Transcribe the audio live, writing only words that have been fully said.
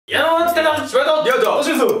山本ってのしばとやだお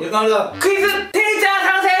しゅうそうなんだクイズテーチャー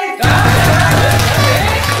探せ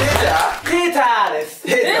テーチャーです。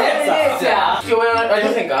テーチャー聞き覚えあり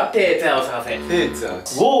ませんか？テーチャーを探せ。テーチャーウォ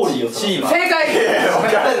ーリーを探せ。正解。分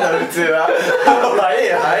かんない普通は。早い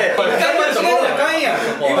早い。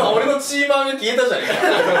今俺のチーマーが消えたじゃねえか。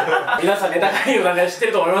皆さんネタ会議の中で知って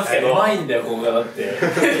ると思いますけど。うまいんだよここがだって。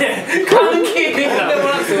関係ねえな。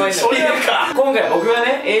それか。今回僕が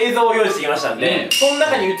ね映像を用意してきましたんで、その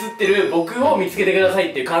中に映ってる僕を見つけてくださ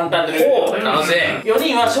いっていう簡単なルールでございます。4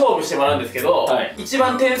人は勝負してもらうんですけど、一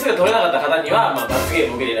番点数が取れなかった方には罰ゲー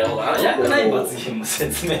ムを受けていただこうかな。早くない罰ゲームの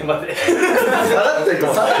説明まで。さらっとい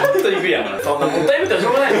こう。さらっといくやん。そんなもったいぶってもし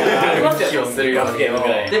ょうがないからありますよ。罰ゲームぐ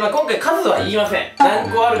らい。で今回数は言いません。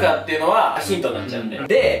何個あるかっていうのはヒントになっちゃうんで。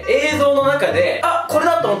で映像の中でこれ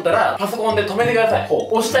だと思ったらパソコンで止めてください。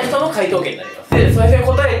押した人の回答権になります。でそれで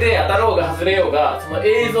答えて当たろうが外れようがその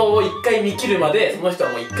映像を1回見切るまでその人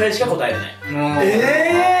はもう1回しか答えれない。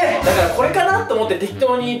だからこれかなと思って適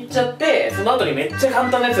当に言っちゃってその後にめっちゃ簡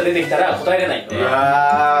単なやつが出てきたら答えれないんで。じ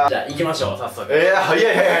ゃあ行きましょう早速。早い早い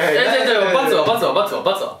早い。罰は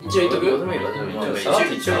一応言っとく。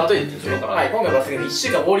一応後で言ってみようかな。はい、今回罰ゲーム1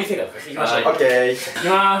週間ウォーリー生活です。いきましょう。オッケー。いき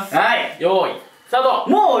ます。はい、よーいスタート。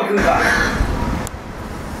もう行くんか。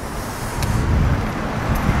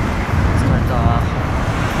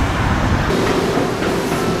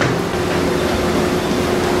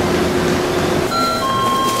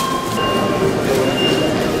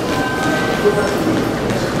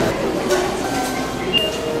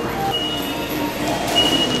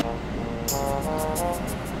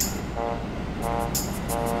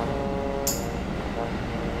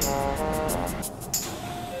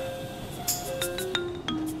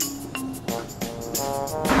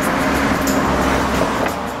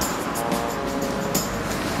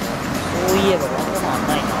そういえばワンダマン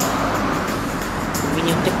ないな。海に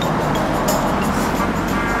寄ってくか。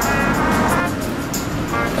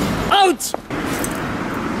アウチ。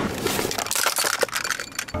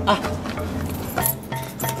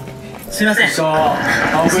すいません。すいま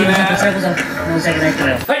せん、こちらこそ申し訳ないけど。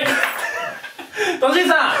はいとしん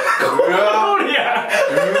さんう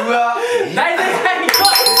わ大正解。待っ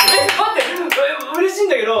て嬉しいん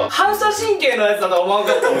だけど反射神経のやつだとは思わなか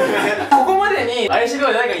ったここまでに怪しいと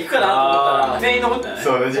こで誰か行くかなと思ったら全員残ったね。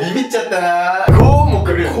そうビビっちゃったな。こうも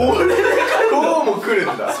来る。こうも来るん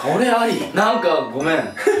だ。それあり。なんかごめん。よ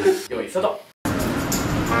いスタート。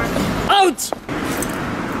アウチ。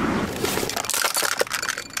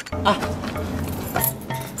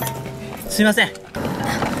すいません、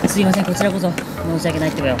こちらこそ申し訳ない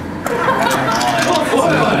ってばよ。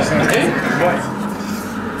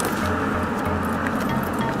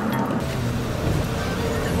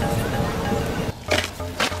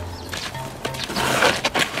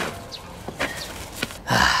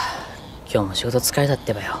今日も仕事疲れたっ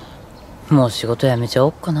てばよ。もう仕事辞めちゃお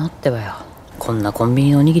っかなってばよ。こんなコンビ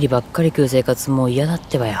ニのおにぎりばっかり食う生活もう嫌だっ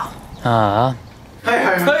てばよ。はい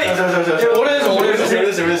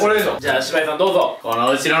俺でしょ。じゃあ柴井さんどうぞ。こ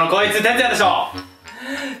の後ろのこいつ哲也でしょ。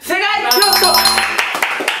正解。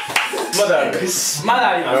まだある。まだ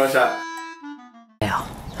あります。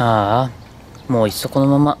もういっそこの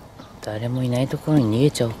まま誰もいないところに逃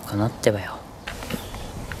げちゃおうかなってばよ。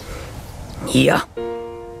いや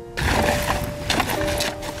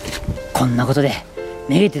こんなことで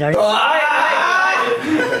逃げてられる。は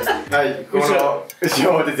い、この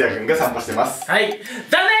後ろ哲也くんが散歩してます。はい、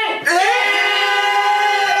残念。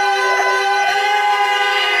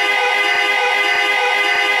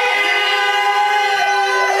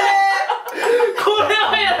これ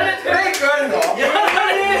はやられてる。ブレイクあるの？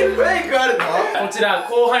ブレイクあるの？こちら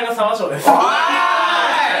後輩の沢賞です。気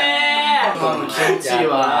持ちいい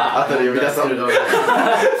わ。後で呼び出そう。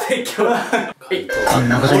説教だ。こん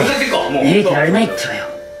なことで逃げてられないってばよ。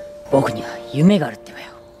僕には夢があるってばよ。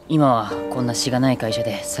今はこんなしがない会社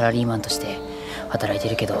でサラリーマンとして働いて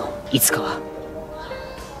るけどいつかは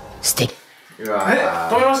素敵。うわ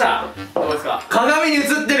止めました。どうですか？鏡に映っ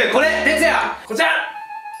てるこれ哲也。こちら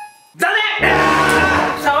残念。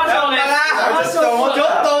沢賞です。ちょっと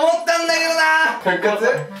思ったんだけどな。復活で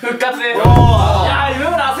す。いや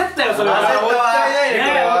今まで焦ったよそれは。もったいないねこ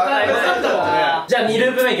れは。じゃあ2ル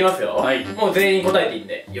ープ目いきますよ。もう全員答えていいん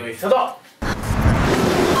で用意スタート。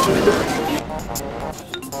そう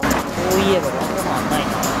いえばワンダマンないな。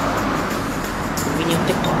海に寄っ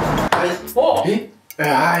てくか。おい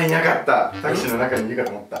なかった。タクシーの中にいるか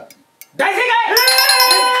と思った。大正解。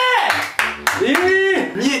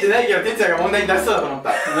見えてないけど哲也が問題に出しそうだと思った。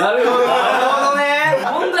なるほどね。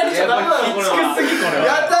問題にしちゃダメだろこれは。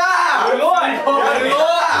やったー。すごい。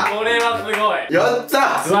これはすごい。やった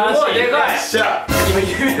ー。素晴らしい。いでかい。しゃ今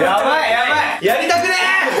夢だ。やばいやばい、やりたくね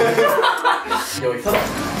用意スタート。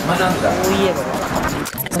まなんだ、そういえば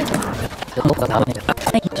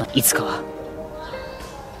いつかは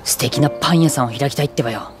素敵なパン屋さんを開きたいって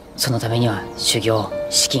ばよ。そのためには修行、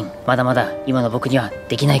資金、まだまだ今の僕には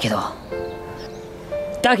できないけど、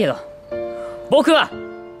だけど僕は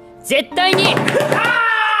絶対に夢まで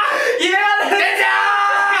出ちゃ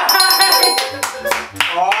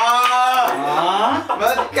あーマ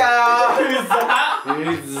ジか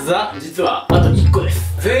うざ。実はあと1個で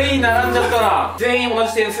す。全員並んじゃったら全員同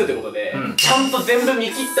じ点数ということで、ちゃんと全部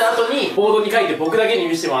見切った後にボードに書いて僕だけに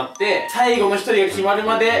見せてもらって、最後の1人が決まる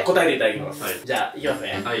まで答えていただきます。じゃあいきます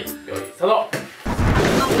ね。はい、用意スタート。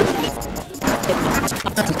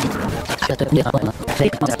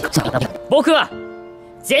僕は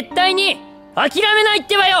絶対に諦めないっ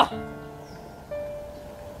てばよ。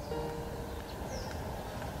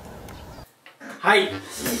はい、い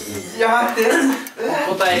や待って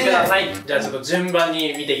お答えください。じゃあちょっと順番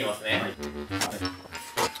に見ていきますね。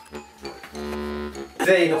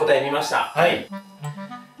全員の答え見ました。はい、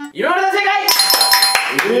今まで正解。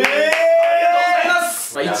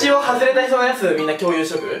まあ一応外れた人のやつみんな共有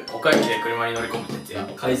しとく。お会計で車に乗り込む徹夜、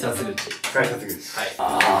改札口。改札口。はい、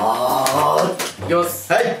あいきま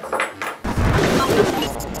す。あはい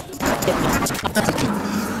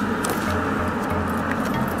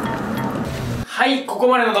はい、ここ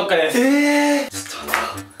までのどっかです。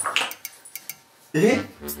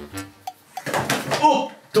お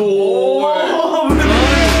っとおー、危ねえ。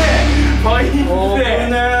ファインプレ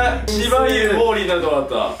ー。芝居ウォーリーになると思っ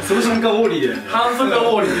た。その瞬間ウォーリーだよね。反則がウ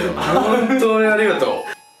ォーリーだよ。本当にありがとう。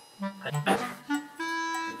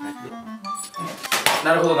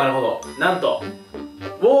なるほどなるほど。なんと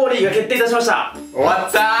ウォーリーが決定いたしました。終わ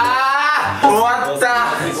ったー終わっ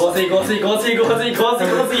たゴースイゴースイゴースイゴースイゴースイ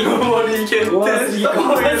ゴースイウォーリー決定した。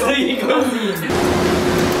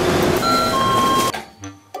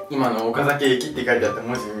今の岡崎駅って書いてあった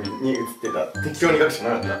文字に映ってた適当に書くしか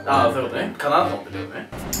なかった。ああ、そういうことね。かなと思ってたよね。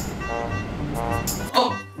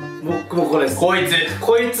僕もこれです。こい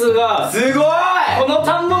つがすごいこの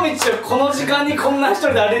田んぼ道をこの時間にこんな一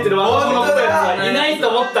人で歩いてる若者の子やつはいないと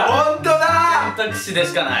思った。本当だ選択肢で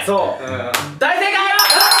しかない。そう、大正解よ。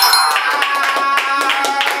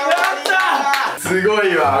すご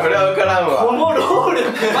いわ、これは分からんわ。このロール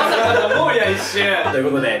まさかのもうや一瞬とい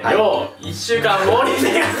うことで、要1週間ウォーリー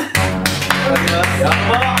生活や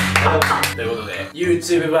ばということで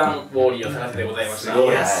YouTube 版ウォーリーを探せでございました。すごい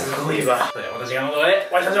いや、すごいわ。それではまた次回の動画で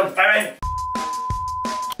お会いしましょう。バイバイ。